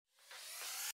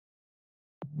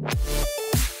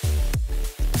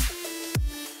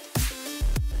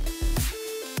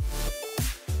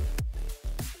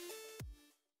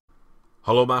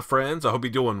Hello, my friends. I hope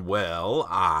you're doing well.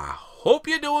 I hope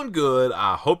you're doing good.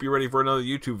 I hope you're ready for another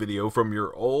YouTube video from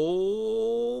your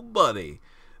old buddy,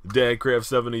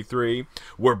 DadCraft73.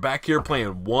 We're back here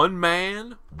playing one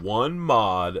man, one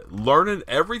mod, learning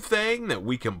everything that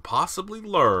we can possibly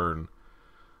learn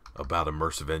about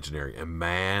immersive engineering. And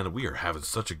man, we are having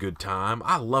such a good time.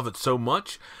 I love it so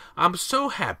much. I'm so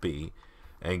happy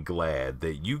and glad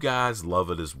that you guys love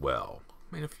it as well.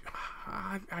 Man,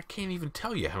 I can't even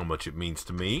tell you how much it means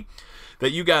to me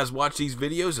that you guys watch these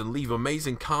videos and leave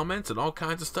amazing comments and all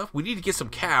kinds of stuff. We need to get some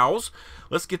cows.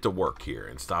 Let's get to work here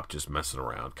and stop just messing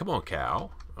around. Come on, cow.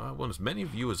 I want as many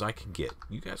of you as I can get.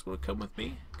 You guys want to come with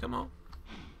me? Come on.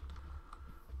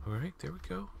 All right, there we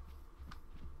go.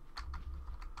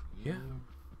 Yeah.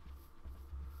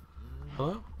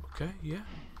 Hello? Okay, yeah.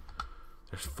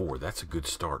 There's 4. That's a good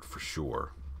start for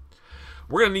sure.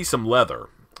 We're going to need some leather.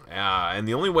 And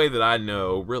the only way that I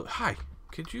know really... Hi,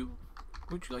 would you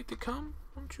like to come?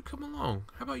 Why don't you come along?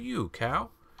 How about you, cow?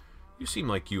 You seem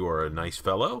like you are a nice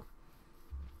fellow.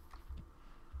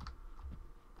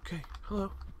 Okay,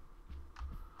 hello.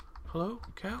 Hello,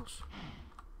 cows?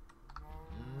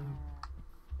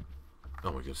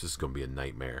 Oh my goodness, this is going to be a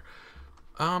nightmare.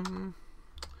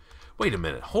 Wait a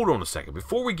minute. Hold on a second.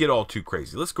 Before we get all too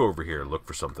crazy, let's go over here and look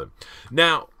for something.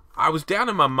 Now, I was down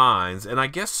in my mines, and I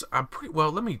guess I'm pretty... Well,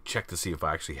 let me check to see if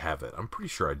I actually have it. I'm pretty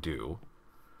sure I do.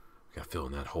 Got to fill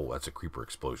in that hole. That's a creeper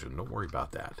explosion. Don't worry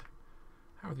about that.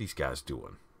 How are these guys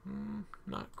doing?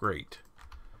 Not great.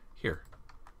 Here.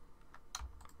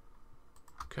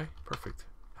 Okay, perfect.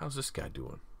 How's this guy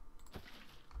doing?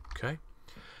 Okay.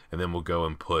 And then we'll go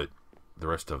and put the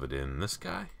rest of it in this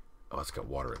guy. Oh, it's got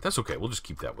water in it. That's okay. We'll just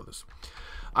keep that with us.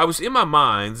 I was in my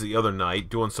mines the other night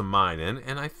doing some mining,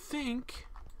 and I think...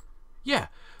 Yeah,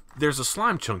 there's a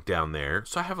slime chunk down there,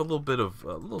 so I have a little bit of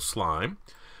little slime.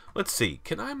 Let's see,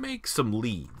 can I make some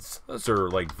leads? Those are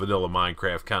like vanilla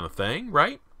Minecraft kind of thing,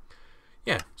 right?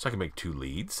 Yeah, so I can make 2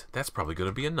 leads. That's probably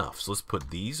going to be enough. So let's put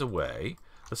these away.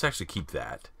 Let's actually keep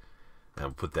that. And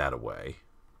we'll put that away.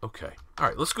 Okay. All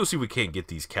right, let's go see if we can't get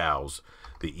these cows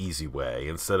the easy way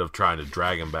instead of trying to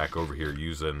drag them back over here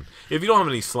using... If you don't have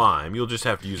any slime, you'll just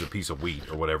have to use a piece of wheat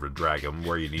or whatever to drag them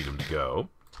where you need them to go.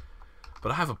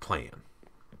 But I have a plan.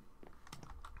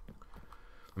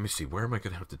 Let me see. Where am I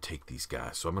going to have to take these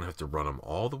guys? So I'm going to have to run them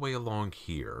all the way along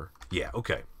here. Yeah,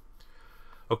 okay.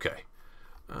 Okay.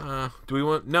 Do we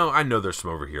want... No, I know there's some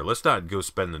over here. Let's not go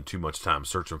spending too much time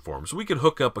searching for them. So we can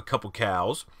hook up a couple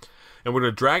cows. And we're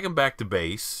going to drag them back to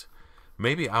base.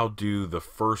 Maybe I'll do the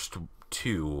first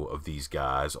 2 of these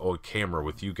guys on camera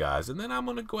with you guys. And then I'm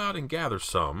going to go out and gather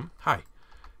some. Hi.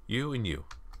 You and you.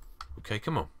 Okay,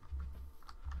 come on.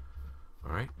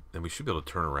 Alright, then we should be able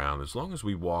to turn around. As long as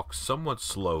we walk somewhat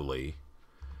slowly,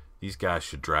 these guys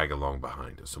should drag along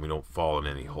behind us, so we don't fall in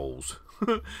any holes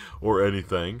or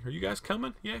anything. Are you guys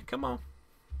coming? Yeah, come on.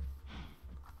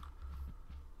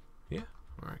 Yeah,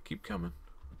 alright, keep coming.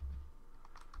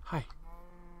 Hi.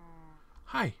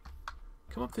 Hi.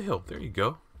 Come up the hill. There you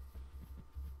go.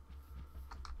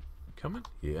 Coming?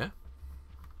 Yeah.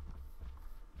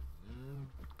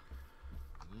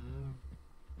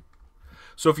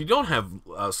 So if you don't have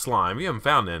slime, you haven't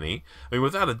found any, I mean,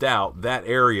 without a doubt, that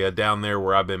area down there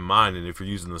where I've been mining, if you're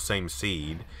using the same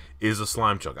seed, is a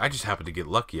slime chunk. I just happened to get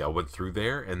lucky. I went through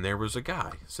there, and there was a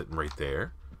guy sitting right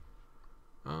there.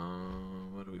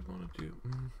 What do we want to do?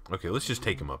 Okay, let's just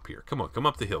take him up here. Come on, come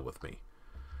up the hill with me.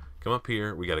 Come up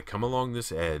here. We got to come along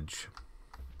this edge.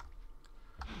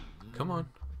 Come on.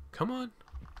 Come on.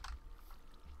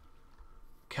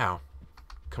 Cow.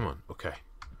 Come on. Okay.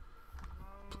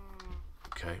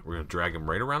 Okay, we're going to drag him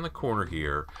right around the corner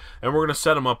here, and we're going to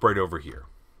set him up right over here.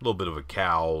 A little bit of a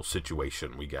cow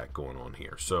situation we got going on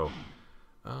here. So,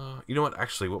 you know what?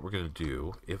 Actually, what we're going to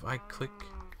do, if I click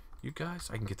you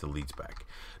guys, I can get the leads back.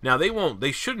 Now,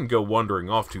 they shouldn't go wandering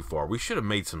off too far. We should have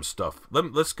made some stuff.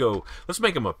 Let's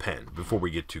make them a pen before we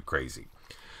get too crazy.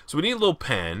 So we need a little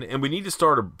pen, and we need to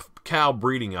start a cow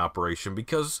breeding operation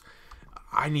because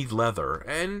I need leather.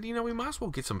 And, you know, we might as well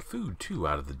get some food, too,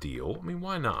 out of the deal. I mean,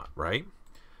 why not, right?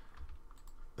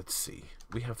 Let's see.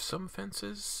 We have some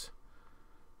fences.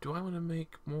 Do I want to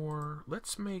make more?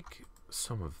 Let's make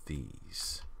some of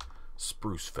these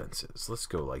spruce fences. Let's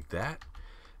go like that.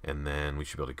 And then we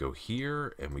should be able to go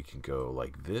here. And we can go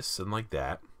like this and like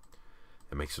that.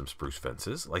 And make some spruce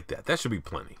fences like that. That should be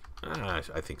plenty. I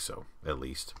think so, at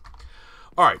least.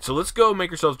 Alright, so let's go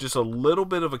make ourselves just a little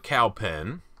bit of a cow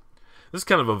pen. This is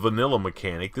kind of a vanilla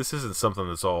mechanic. This isn't something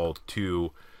that's all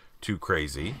too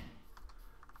crazy.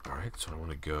 Alright, so I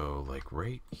want to go like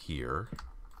right here.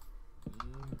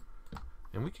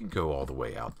 And we can go all the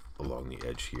way out along the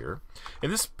edge here.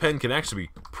 And this pen can actually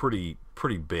be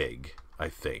pretty big, I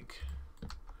think.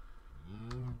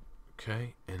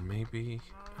 Okay, and maybe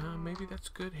that's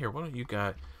good. Here, why don't you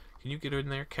can you get in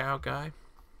there, cow guy?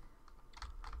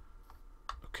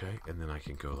 Okay, and then I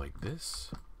can go like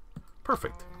this.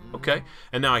 Perfect. Okay,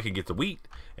 and now I can get the wheat,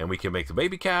 and we can make the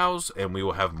baby cows, and we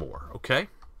will have more. Okay,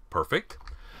 perfect.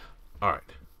 All right.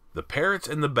 The parrots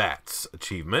and the bats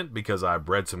achievement, because I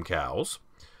bred some cows.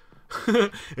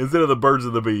 Instead of the birds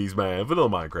and the bees, man. Vanilla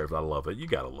Minecraft, I love it. You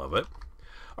gotta love it.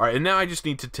 Alright, and now I just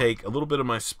need to take a little bit of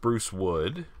my spruce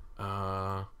wood.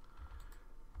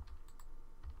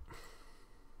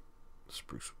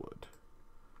 Spruce wood.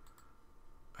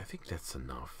 I think that's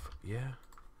enough. Yeah.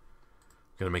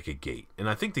 I'm gonna make a gate. And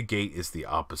I think the gate is the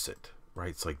opposite.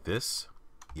 Right? It's like this.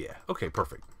 Yeah. Okay,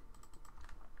 perfect.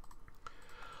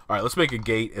 Alright, let's make a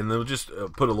gate, and then we'll just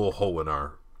put a little hole in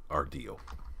our deal.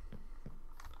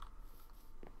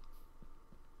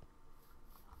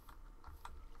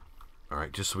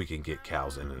 Alright, just so we can get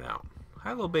cows in and out. Hi,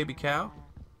 little baby cow.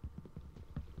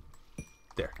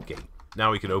 There, gate.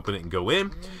 Now we can open it and go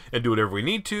in and do whatever we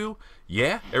need to.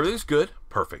 Yeah, everything's good.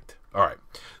 Perfect. Alright,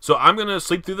 so I'm going to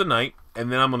sleep through the night, and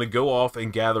then I'm going to go off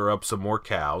and gather up some more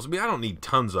cows. I mean, I don't need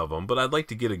tons of them, but I'd like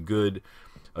to get a good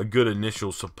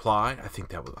initial supply. I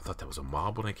thought that was a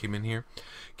mob when I came in here.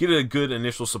 Get a good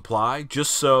initial supply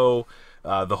just so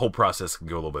the whole process can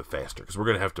go a little bit faster, because we're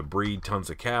going to have to breed tons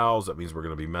of cows. That means we're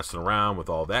going to be messing around with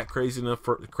all that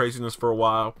craziness for a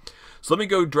while. So let me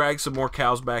go drag some more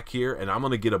cows back here, and I'm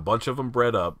going to get a bunch of them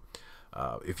bred up.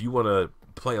 If you want to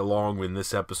play along in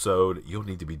this episode, you'll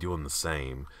need to be doing the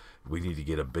same. We need to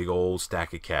get a big old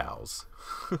stack of cows.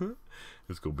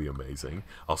 It's going to be amazing.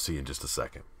 I'll see you in just a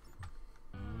second.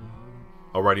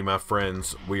 Alrighty, my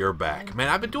friends, we are back. Man,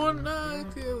 I've been doing a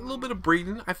little bit of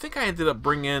breeding. I think I ended up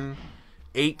bringing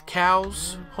 8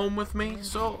 cows home with me,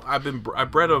 so I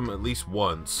bred them at least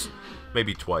once,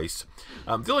 maybe twice.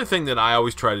 The only thing that I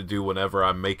always try to do whenever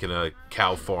I'm making a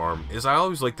cow farm is I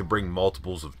always like to bring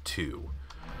multiples of 2,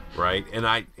 right?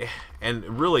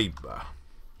 And really,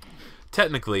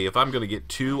 technically, if I'm going to get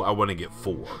 2, I want to get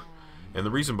 4. And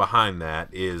the reason behind that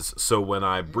is so when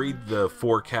I breed the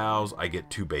 4 cows, I get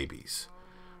 2 babies,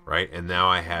 right? And now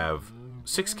I have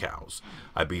 6 cows.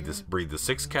 I breed the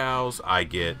 6 cows, I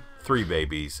get 3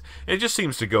 babies. And it just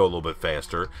seems to go a little bit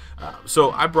faster.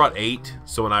 So I brought 8.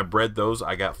 So when I bred those,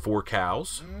 I got 4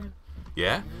 cows.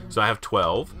 Yeah, so I have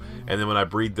 12. And then when I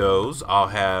breed those, I'll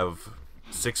have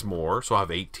 6 more, so I'll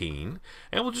have 18.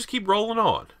 And we'll just keep rolling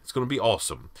on. It's going to be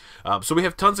awesome. So we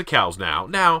have tons of cows now.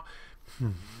 Now,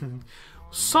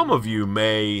 some of you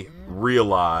may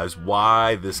realize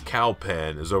why this cow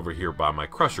pen is over here by my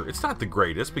crusher. It's not the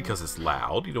greatest because it's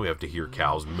loud. You know, we have to hear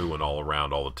cows mooing all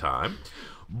around all the time.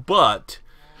 But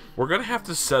we're going to have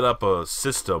to set up a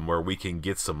system where we can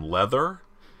get some leather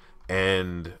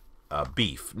and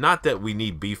beef. Not that we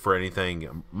need beef for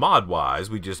anything mod-wise.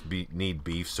 We just need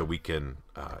beef so we can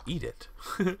eat it.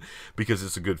 Because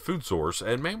it's a good food source.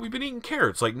 And, man, we've been eating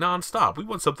carrots like non-stop. We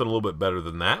want something a little bit better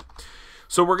than that.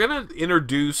 So we're going to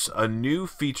introduce a new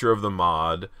feature of the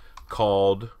mod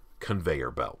called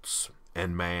conveyor belts.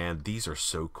 And man, these are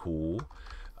so cool.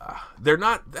 They're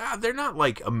not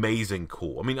like amazing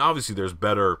cool. I mean, obviously there's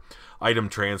better item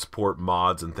transport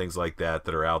mods and things like that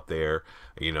are out there.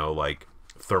 You know, like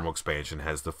Thermal Expansion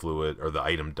has the fluid or the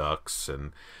item ducts,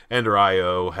 and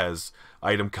Ender.io has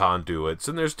item conduits,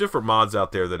 and there's different mods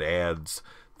out there that adds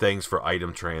things for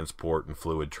item transport and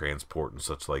fluid transport and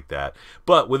such like that.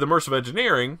 But with Immersive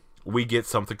Engineering, we get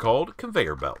something called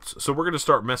conveyor belts. So we're going to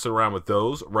start messing around with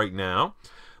those right now.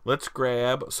 Let's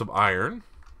grab some iron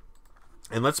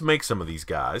and let's make some of these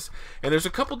guys. And there's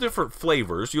a couple different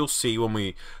flavors you'll see when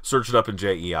we search it up in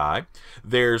JEI.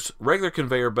 There's regular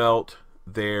conveyor belt.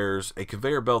 There's a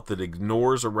conveyor belt that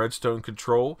ignores a redstone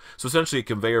control. So essentially a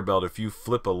conveyor belt, if you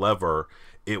flip a lever,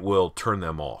 it will turn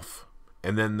them off.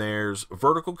 And then there's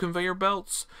vertical conveyor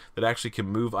belts that actually can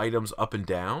move items up and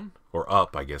down, or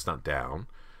up, I guess, not down.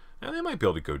 And they might be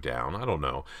able to go down, I don't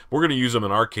know. We're going to use them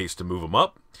in our case to move them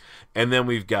up. And then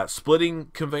we've got splitting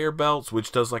conveyor belts,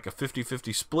 which does like a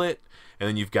 50-50 split. And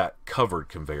then you've got covered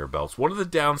conveyor belts. One of the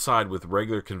downside with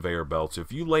regular conveyor belts,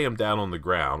 if you lay them down on the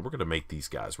ground, we're going to make these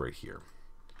guys right here.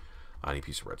 I need a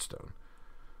piece of redstone.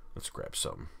 Let's grab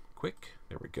some quick.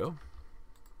 There we go.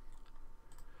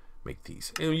 Make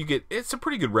these, and you get, it's a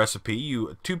pretty good recipe.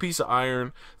 2 pieces of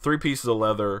iron, 3 pieces of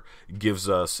leather gives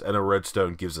us, and a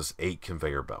redstone gives us 8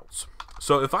 conveyor belts.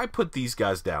 So if I put these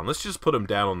guys down, let's just put them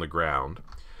down on the ground.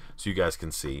 so you guys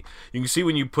can see. You can see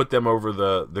when you put them over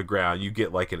the ground, you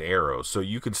get like an arrow. So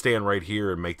you can stand right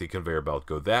here and make the conveyor belt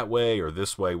go that way or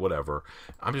this way, whatever.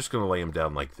 I'm just going to lay them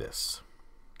down like this.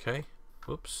 Okay.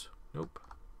 Whoops. Nope.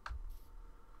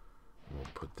 We'll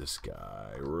put this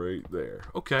guy right there.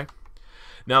 Okay.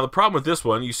 Now the problem with this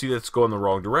one, you see that it's going the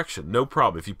wrong direction. No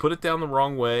problem. If you put it down the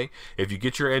wrong way, if you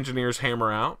get your engineer's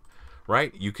hammer out,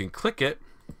 right, you can click it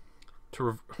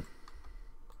to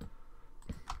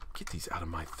get these out of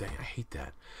my thing. I hate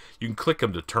that. You can click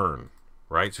them to turn,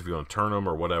 right? So if you want to turn them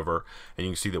or whatever, and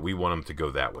you can see that we want them to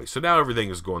go that way. So now everything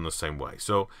is going the same way.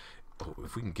 So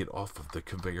if we can get off of the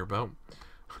conveyor belt.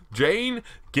 Jane,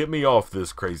 get me off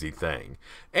this crazy thing.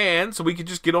 And so we can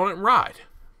just get on it and ride.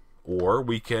 Or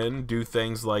we can do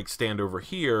things like stand over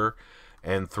here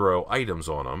and throw items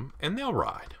on them, and they'll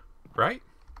ride, right?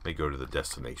 They go to the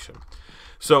destination.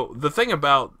 So the thing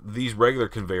about these regular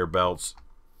conveyor belts,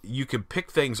 you can pick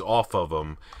things off of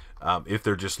them if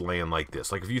they're just laying like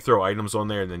this. Like if you throw items on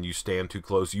there and then you stand too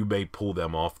close, you may pull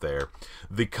them off there.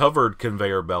 The covered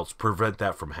conveyor belts prevent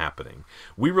that from happening.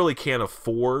 We really can't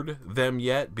afford them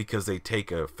yet because they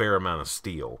take a fair amount of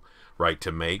steel, right,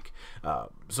 to make.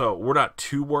 So we're not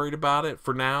too worried about it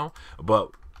for now,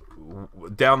 but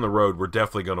down the road we're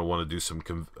definitely going to want to do some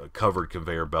covered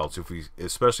conveyor belts,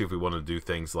 especially if we want to do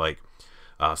things like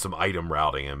some item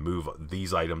routing and move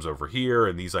these items over here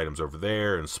and these items over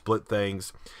there and split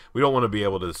things. We don't want to be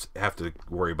able to have to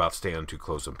worry about standing too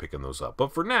close and picking those up.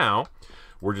 But for now,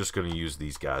 we're just going to use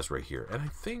these guys right here. And I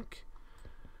think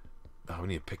we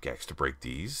need a pickaxe to break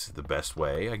these the best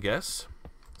way, I guess.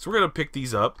 So we're going to pick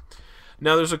these up.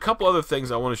 Now, there's a couple other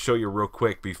things I want to show you real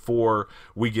quick before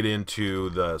we get into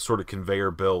the sort of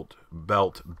conveyor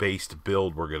belt-based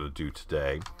build we're going to do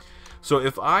today. So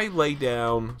if I lay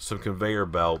down some conveyor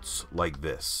belts like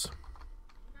this,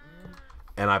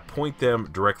 and I point them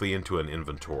directly into an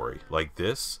inventory like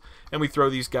this, and we throw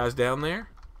these guys down there,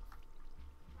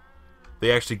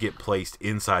 they actually get placed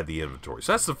inside the inventory.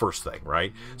 So that's the first thing,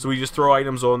 right? So we just throw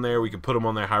items on there, we can put them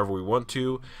on there however we want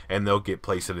to, and they'll get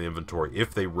placed in the inventory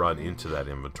if they run into that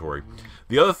inventory.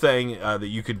 The other thing that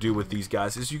you could do with these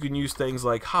guys is you can use things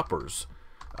like hoppers.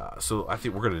 So I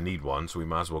think we're going to need one, so we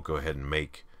might as well go ahead and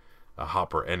make a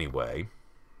hopper anyway.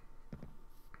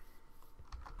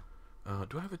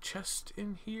 Do I have a chest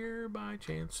in here by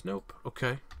chance? Nope.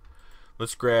 Okay.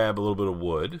 Let's grab a little bit of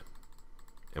wood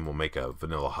and we'll make a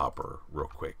vanilla hopper real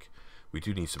quick. We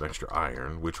do need some extra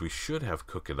iron, which we should have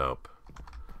cooking up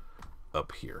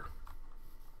here.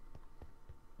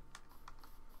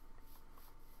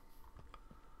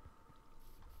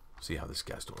 See how this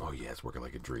guy's doing. Oh yeah, it's working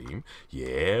like a dream.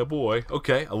 Yeah, boy.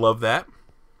 Okay, I love that.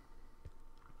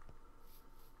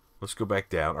 Let's go back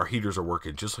down. Our heaters are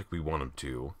working just like we want them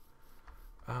to.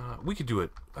 We could do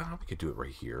it. We could do it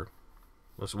right here.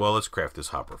 Let's craft this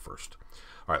hopper first.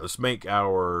 All right, let's make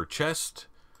our chest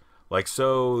like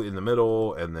so in the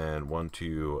middle, and then 1,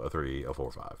 2, 3,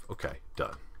 4, 5. Okay,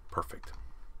 done. Perfect.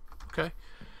 Okay.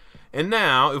 And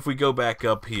now, if we go back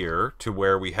up here to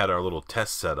where we had our little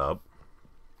test set up,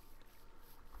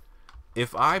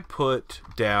 if I put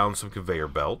down some conveyor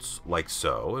belts like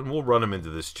so, and we'll run them into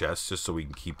this chest just so we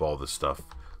can keep all this stuff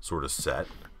sort of set.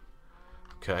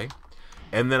 Okay.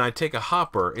 And then I take a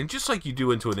hopper, and just like you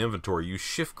do into an inventory, you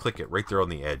shift click it right there on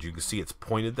the edge. You can see it's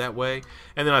pointed that way.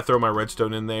 And then I throw my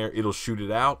redstone in there, it'll shoot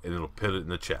it out, and it'll put it in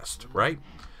the chest, right?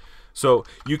 So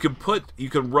you can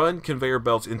run conveyor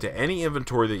belts into any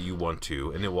inventory that you want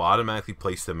to, and it will automatically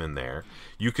place them in there.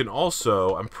 You can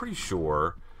also, I'm pretty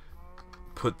sure,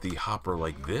 put the hopper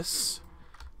like this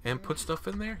and put stuff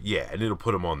in there. Yeah, and it'll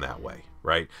put them on that way,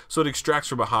 right? So it extracts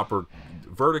from a hopper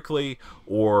vertically,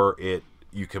 or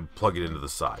you can plug it into the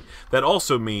side. That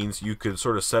also means you could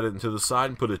sort of set it into the side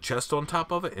and put a chest on top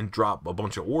of it and drop a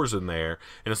bunch of ores in there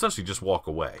and essentially just walk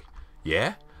away.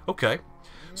 Yeah? Okay.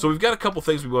 So we've got a couple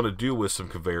things we want to do with some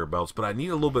conveyor belts, but I need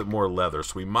a little bit more leather,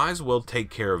 so we might as well take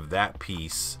care of that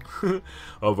piece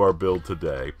of our build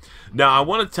today. Now, I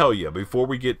want to tell you, before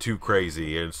we get too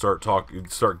crazy and start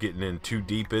getting in too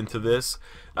deep into this,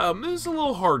 this is a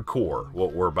little hardcore,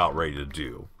 what we're about ready to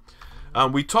do.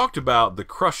 We talked about the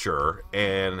crusher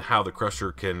and how the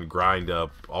crusher can grind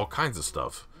up all kinds of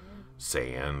stuff.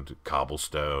 Sand,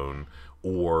 cobblestone,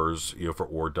 ores, for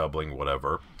ore doubling,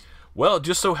 whatever. Well, it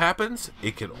just so happens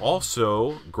it can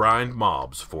also grind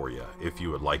mobs for you if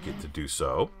you would like it to do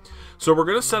so. So we're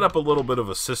going to set up a little bit of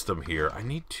a system here. I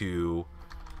need to...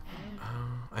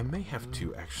 I may have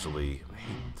to actually... I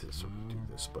hate to sort of do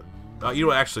this, but... you know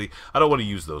what, actually, I don't want to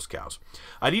use those cows.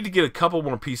 I need to get a couple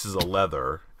more pieces of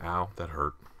leather. Ow, that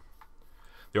hurt.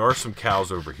 There are some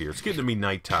cows over here. It's getting to be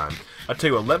nighttime. I'll tell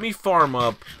you what, let me farm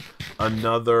up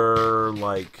another,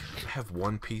 like, I have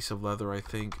 1 piece of leather, I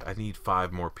think. I need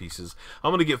 5 more pieces.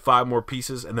 I'm going to get 5 more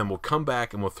pieces, and then we'll come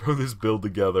back and we'll throw this build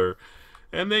together.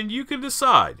 And then you can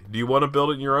decide. Do you want to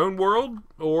build it in your own world?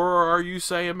 Or are you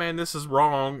saying, man, this is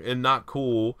wrong and not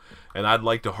cool, and I'd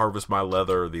like to harvest my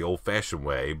leather the old-fashioned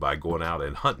way by going out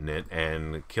and hunting it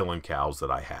and killing cows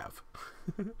that I have?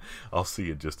 I'll see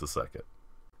you in just a second.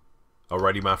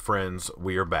 Alrighty, my friends,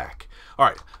 we are back.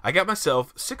 Alright, I got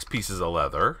myself 6 pieces of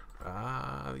leather.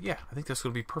 Yeah, I think that's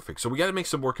going to be perfect. So we got to make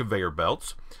some more conveyor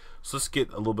belts. So let's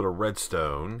get a little bit of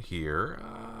redstone here.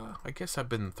 I guess I've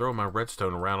been throwing my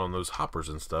redstone around on those hoppers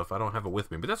and stuff. I don't have it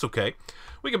with me, but that's okay.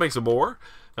 We can make some more.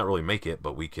 Not really make it,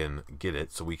 but we can get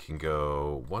it. So we can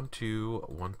go 1, 2,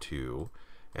 1, 2.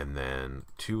 And then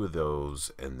 2 of those,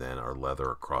 and then our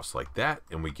leather across like that,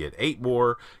 and we get 8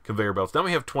 more conveyor belts. Now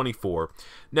we have 24.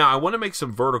 Now I want to make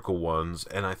some vertical ones,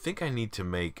 and I think I need to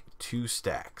make 2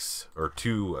 stacks, or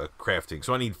 2 crafting.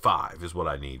 So I need 5 is what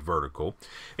I need, vertical.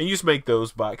 And you just make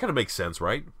those by, it kind of makes sense,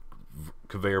 right?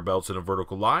 Conveyor belts in a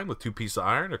vertical line with 2 pieces of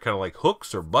iron. They're kind of like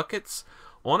hooks or buckets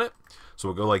on it. So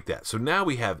we'll go like that. So now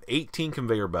we have 18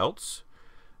 conveyor belts.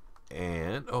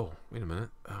 And, oh, wait a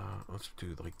minute, let's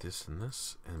do like this and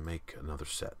this, and make another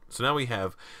set. So now we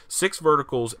have 6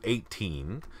 verticals,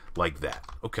 18, like that.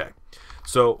 Okay,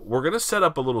 so we're going to set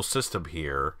up a little system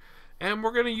here, and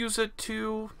we're going to use it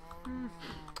to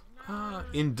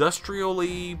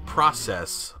industrially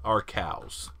process our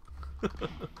cows.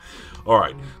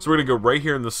 Alright, so we're going to go right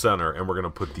here in the center, and we're going to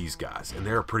put these guys. And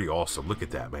they're pretty awesome. Look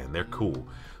at that, man. They're cool.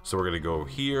 So we're going to go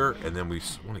here, and then we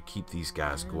want to keep these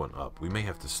guys going up. We may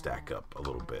have to stack up a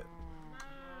little bit.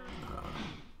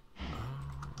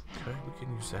 Okay, we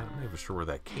can use that. I'm not even sure where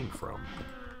that came from.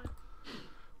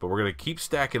 But we're going to keep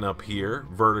stacking up here,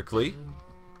 vertically.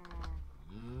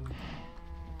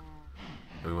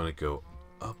 And we want to go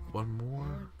up 1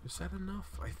 more. Is that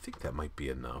enough? I think that might be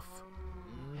enough.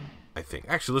 I think.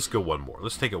 Actually, let's go 1 more.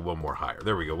 Let's take it 1 more higher.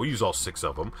 There we go. We'll use all 6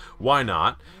 of them. Why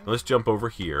not? And let's jump over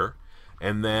here.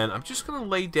 And then I'm just going to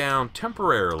lay down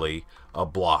temporarily a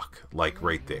block, like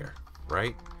right there.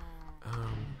 Right? I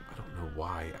don't know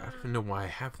why. I don't even know why I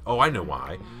have... Oh, I know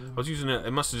why. I was using it...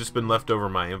 It must have just been left over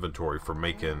in my inventory for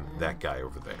making that guy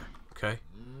over there. Okay?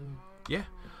 Yeah.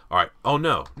 Alright. Oh,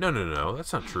 no. No.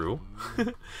 That's not true.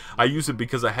 I use it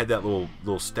because I had that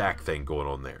little stack thing going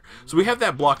on there. So we have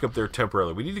that block up there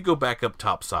temporarily. We need to go back up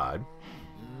top side.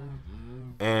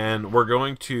 And we're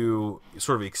going to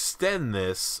sort of extend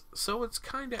this so it's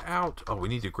kind of out. Oh, we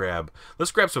need to grab...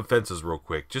 Let's grab some fences real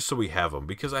quick just so we have them.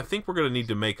 Because I think we're going to need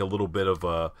to make a little bit of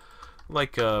a...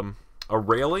 Like a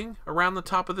railing around the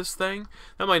top of this thing.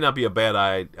 That might not be a bad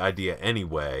idea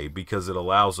anyway. Because it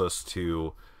allows us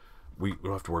to... We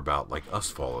don't have to worry about like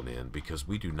us falling in. Because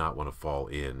we do not want to fall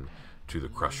in to the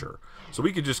crusher. So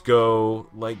we could just go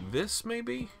like this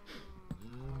maybe?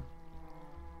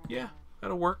 Yeah,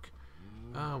 that'll work.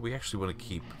 We actually want to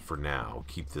keep, for now,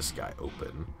 keep this guy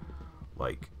open,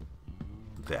 like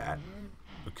that,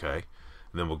 okay? And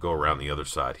then we'll go around the other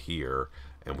side here,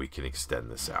 and we can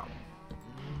extend this out.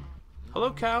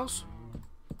 Hello, cows?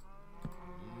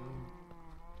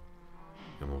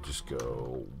 And we'll just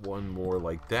go 1 more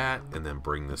like that, and then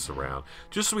bring this around,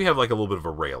 just so we have like a little bit of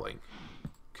a railing,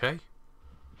 okay?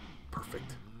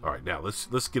 Perfect. Alright, now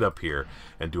let's get up here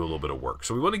and do a little bit of work.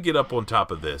 So we want to get up on top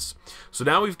of this. So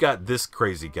now we've got this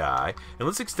crazy guy. And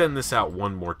let's extend this out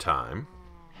 1 more time.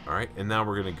 Alright, and now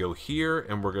we're going to go here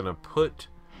and we're going to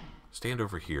stand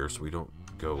over here so we don't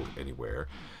go anywhere.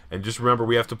 And just remember,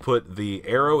 we have to put the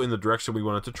arrow in the direction we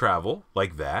want it to travel,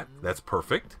 like that. That's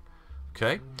perfect.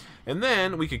 Okay? And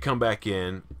then we could come back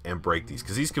in and break these,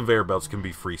 because these conveyor belts can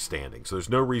be freestanding. So there's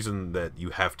no reason that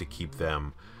you have to keep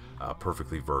them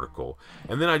perfectly vertical.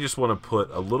 And then I just want to put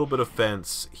a little bit of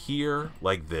fence here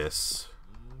like this,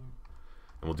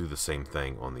 and we'll do the same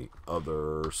thing on the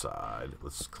other side.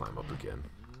 Let's climb up again,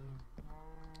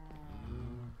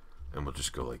 and we'll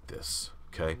just go like this.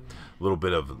 Okay, a little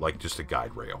bit of like just a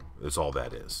guide rail is all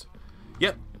that is.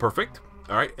 Yep, perfect.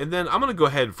 All right, and then I'm gonna go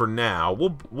ahead for now.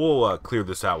 We'll clear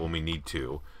this out when we need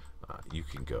to. You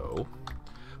can go,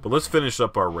 but let's finish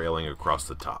up our railing across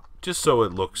the top, just so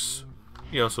it looks,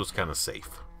 you know, so it's kind of safe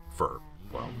for,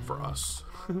 well, for us.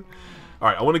 All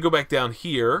right, I want to go back down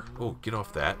here. Oh, get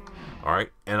off that. All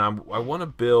right, and I want to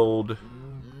build...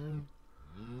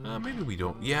 maybe we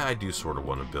don't... Yeah, I do sort of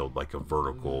want to build like a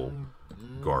vertical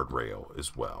guardrail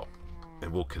as well.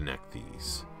 And we'll connect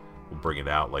these. We'll bring it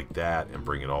out like that and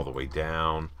bring it all the way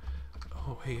down.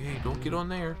 Oh, hey, don't get on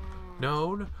there.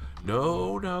 No,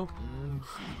 no, no.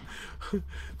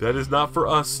 That is not for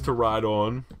us to ride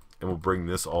on. And we'll bring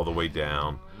this all the way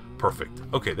down. Perfect.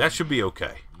 Okay, that should be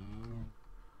okay.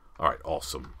 Alright,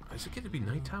 awesome. Is it going to be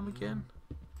nighttime again?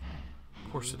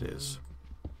 Of course it is.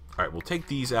 Alright, we'll take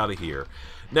these out of here.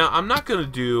 Now, I'm not going to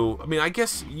do... I mean, I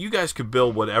guess you guys could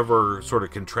build whatever sort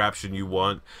of contraption you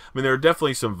want. I mean, there are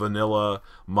definitely some vanilla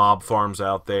mob farms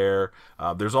out there.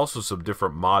 There's also some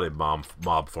different modded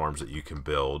mob farms that you can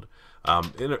build.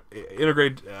 Immersive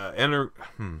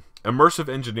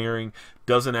Engineering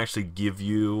doesn't actually give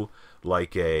you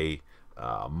like a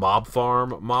mob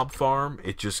farm.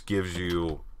 It just gives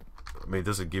you... I mean, it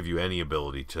doesn't give you any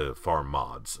ability to farm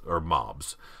mods or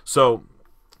mobs. So...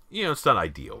 you know, it's not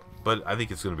ideal, but I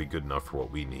think it's going to be good enough for what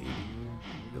we need,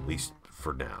 at least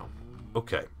for now.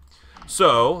 Okay,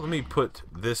 so let me put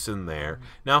this in there.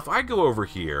 Now, if I go over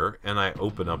here and I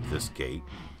open up this gate,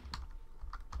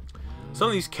 some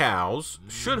of these cows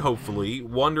should hopefully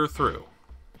wander through.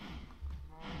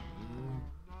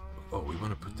 Oh, we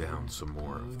want to put down some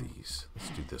more of these. Let's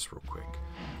do this real quick.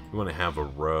 We want to have a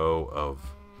row of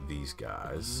these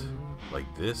guys, like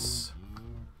this,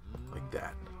 like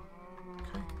that.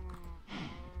 Okay.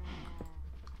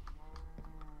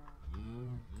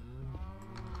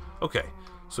 Okay,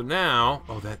 so now,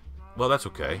 well, that's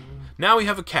okay. Now we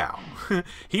have a cow.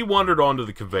 He wandered onto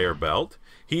the conveyor belt.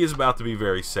 He is about to be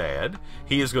very sad.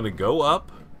 He is going to go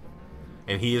up,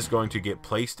 and he is going to get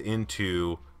placed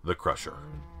into the crusher.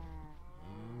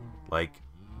 Like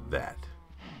that.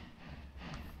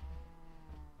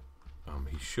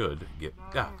 He should get,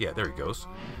 yeah, there he goes.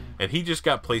 And he just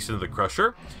got placed into the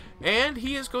crusher, and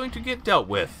he is going to get dealt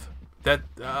with that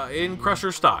in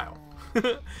crusher style.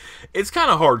 It's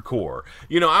kind of hardcore.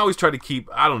 You know, I always try to keep,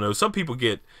 I don't know, some people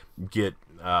get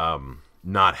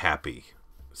not happy.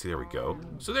 See, there we go.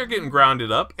 So they're getting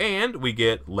grounded up, and we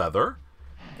get leather,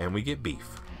 and we get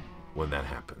beef when that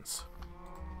happens.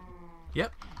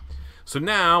 Yep. So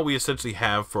now we essentially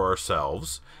have for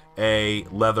ourselves a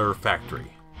leather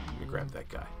factory. Let me grab that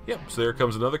guy. Yep, so there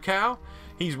comes another cow.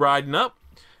 He's riding up,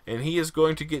 and he is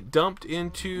going to get dumped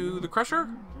into the crusher.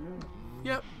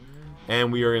 Yep.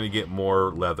 And we are going to get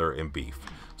more leather and beef.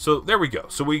 So there we go.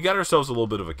 So we got ourselves a little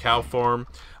bit of a cow farm.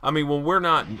 I mean, when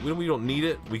we don't need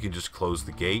it, we can just close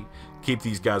the gate, keep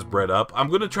these guys bred up. I'm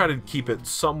going to try to keep it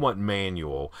somewhat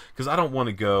manual because I don't want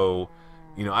to go,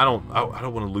 you know, I don't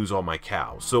want to lose all my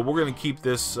cows. So we're going to keep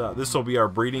this. This will be our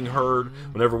breeding herd.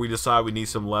 Whenever we decide we need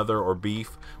some leather or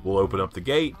beef, we'll open up the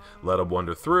gate, let them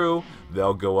wander through.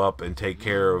 They'll go up and take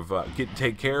care of,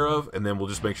 and then we'll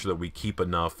just make sure that we keep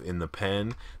enough in the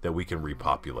pen that we can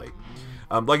repopulate.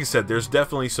 Like I said, there's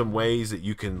definitely some ways that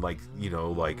you can, like, you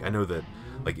know, like I know that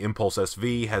like Impulse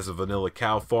SV has a vanilla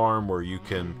cow farm where you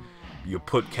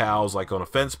put cows like on a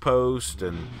fence post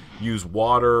and use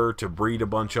water to breed a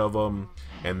bunch of them,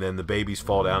 and then the babies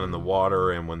fall down in the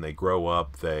water, and when they grow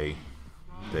up they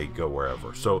go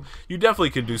wherever. So you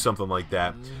definitely can do something like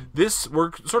that. This,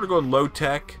 we're sort of going low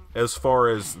tech as far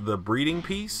as the breeding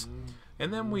piece,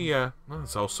 and then we well,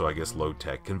 it's also, I guess, low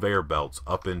tech conveyor belts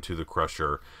up into the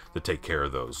crusher to take care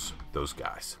of those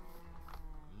guys.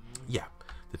 Yeah,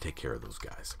 to take care of those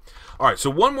guys. Alright, so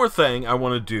one more thing I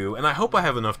want to do, and I hope I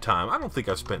have enough time. I don't think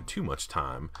I've spent too much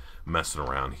time messing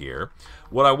around here.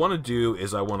 What I want to do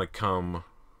is I want to come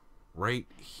right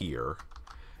here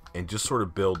and just sort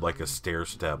of build like a stair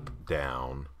step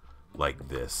down like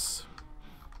this.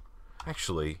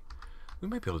 Actually, we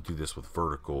might be able to do this with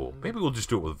vertical. Maybe we'll just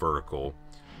do it with vertical.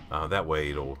 That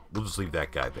way we'll just leave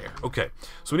that guy there. Okay,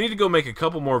 so we need to go make a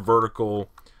couple more vertical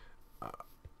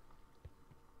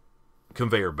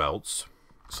conveyor belts.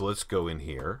 So let's go in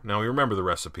here. Now we remember the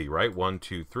recipe, right? 1,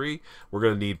 2, 3. We're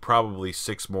going to need probably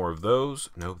 6 more of those.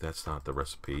 No, that's not the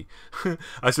recipe.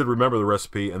 I said remember the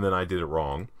recipe, and then I did it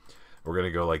wrong. We're going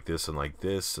to go like this and like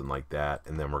this and like that,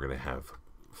 and then we're going to have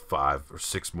 5 or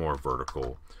 6 more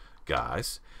vertical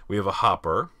guys. We have a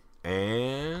hopper,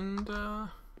 and oh,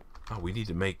 we need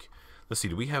to make, let's see,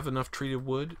 do we have enough treated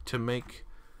wood to make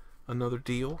another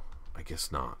deal? I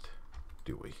guess not,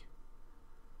 do we?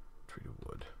 Treated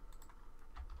wood.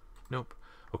 Nope.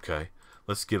 Okay,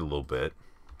 let's get a little bit.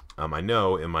 I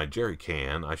know in my jerry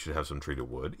can I should have some treated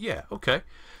wood. Yeah, okay.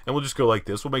 And we'll just go like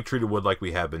this. We'll make treated wood like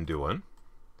we have been doing.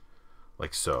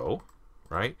 Like so,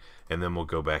 right? And then we'll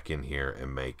go back in here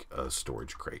and make a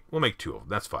storage crate. We'll make 2 of them.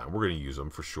 That's fine. We're going to use them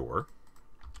for sure.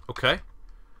 Okay.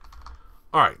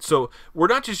 Alright, so we're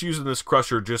not just using this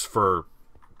crusher just for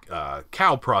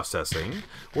cow processing.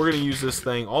 We're going to use this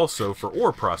thing also for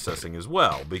ore processing as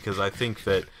well, because I think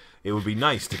that it would be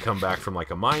nice to come back from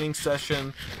like a mining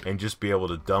session and just be able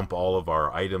to dump all of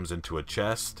our items into a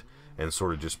chest and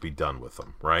sort of just be done with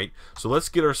them, right? So let's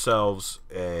get ourselves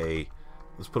a,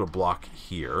 let's put a block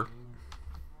here.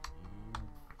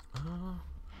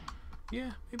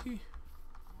 Yeah, maybe.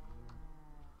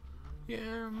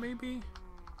 Yeah, maybe.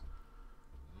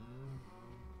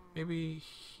 Maybe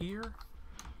here.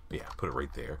 Yeah, put it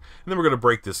right there. And then we're going to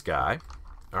break this guy.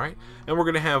 All right, and we're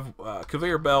going to have a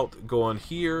conveyor belt go on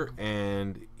here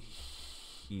and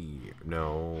here.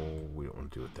 No, we don't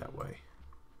want to do it that way.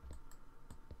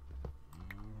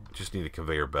 Just need a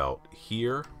conveyor belt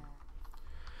here.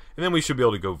 And then we should be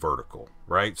able to go vertical,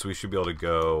 right? So we should be able to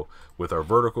go with our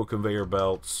vertical conveyor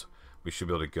belts. We should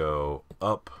be able to go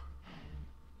up,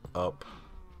 up,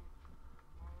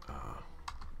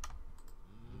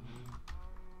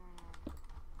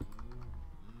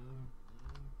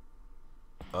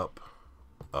 up,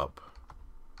 up.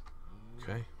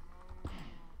 Okay.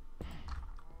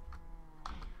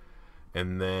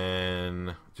 And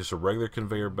then just a regular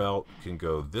conveyor belt can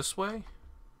go this way.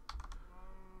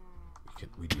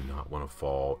 We do not want to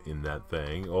fall in that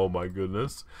thing. Oh my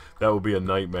goodness. That would be a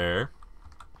nightmare.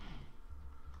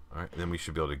 Alright, and then we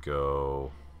should be able to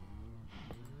go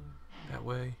that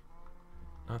way.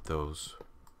 Not those.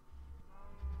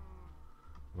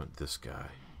 We want this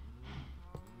guy.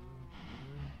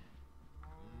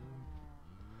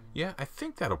 Yeah, I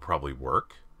think that'll probably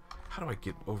work. How do I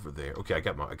get over there? Okay, I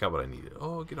got what I needed.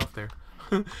 Oh, get off there.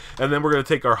 And then we're gonna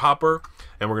take our hopper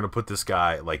and we're gonna put this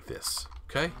guy like this.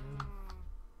 Okay?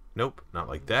 Nope, not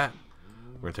like that.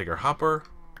 We're gonna take our hopper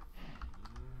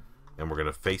and we're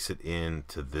gonna face it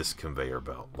into this conveyor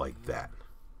belt like that.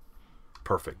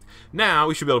 Perfect. Now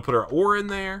we should be able to put our ore in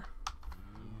there.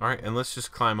 Alright, and let's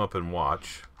just climb up and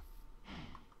watch.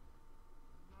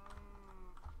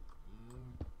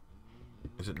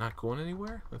 Is it not going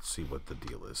anywhere? Let's see what the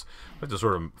deal is. I have to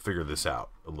sort of figure this out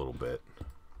a little bit.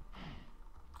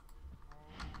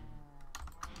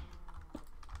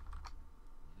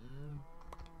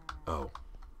 Oh.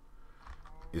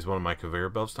 Is one of my conveyor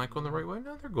belts not going the right way?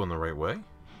 No, they're going the right way.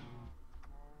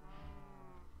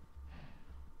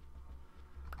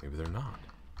 Maybe they're not.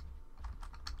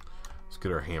 Let's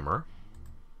get our hammer.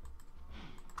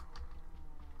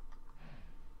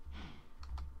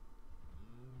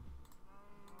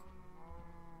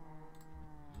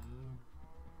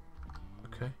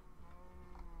 Okay.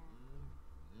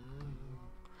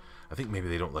 I think maybe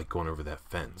they don't like going over that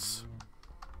fence.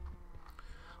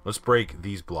 Let's break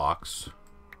these blocks.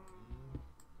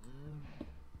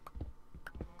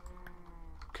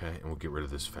 Okay, and we'll get rid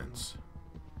of this fence.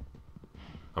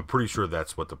 I'm pretty sure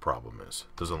that's what the problem is.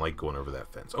 Doesn't like going over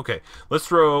that fence. Okay, let's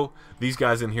throw these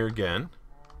guys in here again.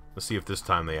 Let's see if this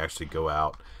time they actually go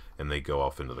out and they go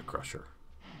off into the crusher.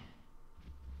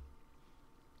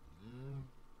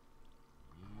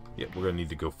 Yep, we're going to need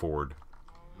to go forward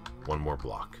one more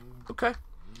block. Okay.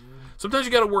 Sometimes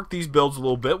you got to work these builds a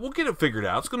little bit. We'll get it figured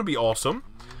out. It's going to be awesome.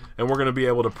 And we're going to be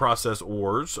able to process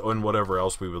ores and whatever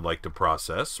else we would like to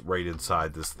process right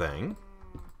inside this thing.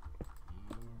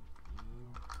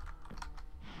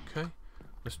 Okay.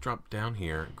 Let's drop down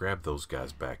here, grab those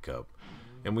guys back up.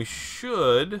 And we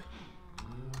should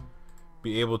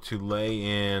be able to lay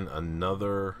in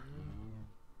another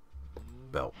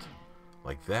belt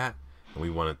like that. And we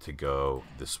want it to go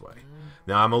this way.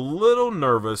 Now, I'm a little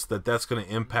nervous that that's going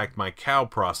to impact my cow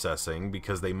processing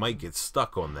because they might get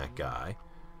stuck on that guy.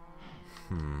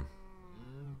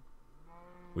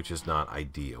 Which is not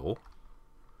ideal.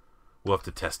 We'll have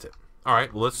to test it.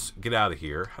 Alright, well, let's get out of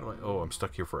here. How do I... Oh, I'm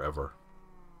stuck here forever.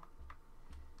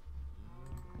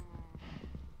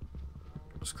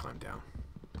 Let's climb down.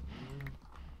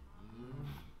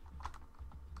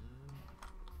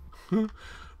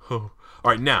 Oh.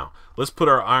 Alright, now, let's put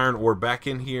our iron ore back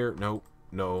in here. No,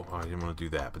 no, I didn't want to do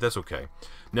that, but that's okay.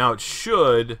 Now, it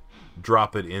should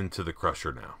drop it into the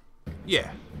crusher now.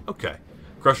 Yeah, okay.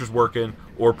 Crusher's working.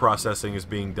 Ore processing is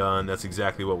being done. That's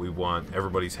exactly what we want.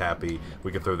 Everybody's happy.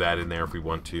 We can throw that in there if we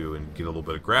want to and get a little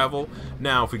bit of gravel.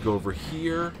 Now, if we go over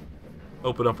here,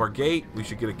 open up our gate, we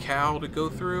should get a cow to go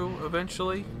through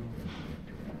eventually.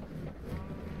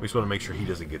 We just want to make sure he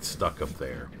doesn't get stuck up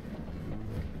there.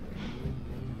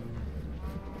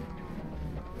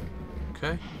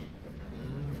 Okay.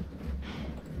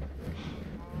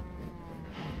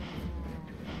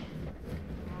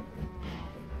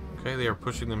 Okay, they are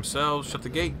pushing themselves. Shut the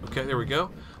gate. Okay, there we go.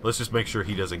 Let's just make sure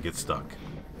he doesn't get stuck.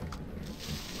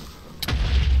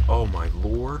 Oh my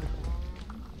lord.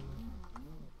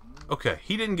 Okay,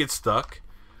 he didn't get stuck.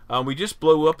 We just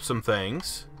blew up some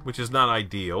things, which is not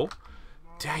ideal.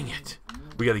 Dang it.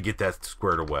 We got to get that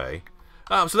squared away.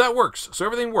 So that works. So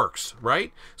everything works,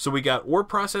 right? So we got ore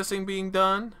processing being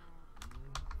done.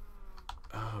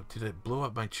 Oh, did it blow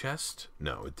up my chest?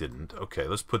 No, it didn't. Okay,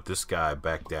 let's put this guy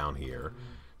back down here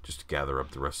just to gather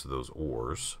up the rest of those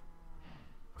ores.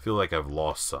 I feel like I've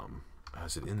lost some.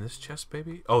 Is it in this chest,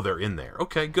 baby? Oh, they're in there.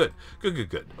 Okay, good.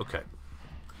 Good. Okay.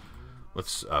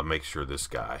 Let's make sure this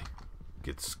guy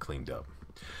gets cleaned up.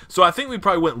 So I think we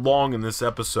probably went long in this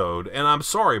episode, and I'm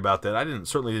sorry about that. I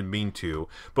certainly didn't mean to.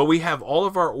 But we have all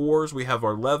of our ores, we have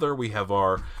our leather, we have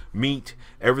our meat.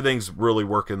 Everything's really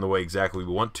working the way exactly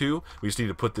we want to. We just need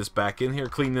to put this back in here,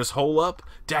 clean this hole up.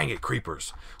 Dang it,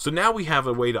 creepers. So now we have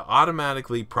a way to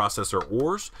automatically process our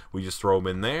ores. We just throw them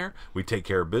in there. We take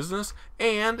care of business.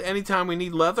 And anytime we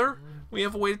need leather, we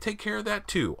have a way to take care of that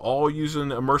too. All using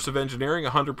Immersive Engineering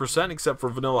 100% except for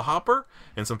Vanilla Hopper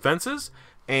and some fences.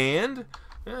 And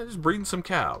just breeding some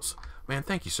cows. Man,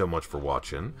 thank you so much for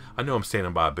watching. I know I'm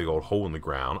standing by a big old hole in the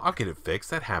ground. I'll get it fixed.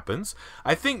 That happens.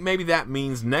 I think maybe that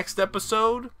means next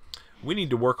episode, we need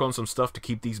to work on some stuff to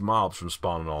keep these mobs from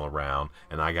spawning all around.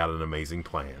 And I got an amazing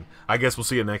plan. I guess we'll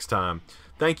see you next time.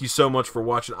 Thank you so much for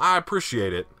watching. I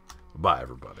appreciate it. Bye,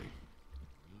 everybody.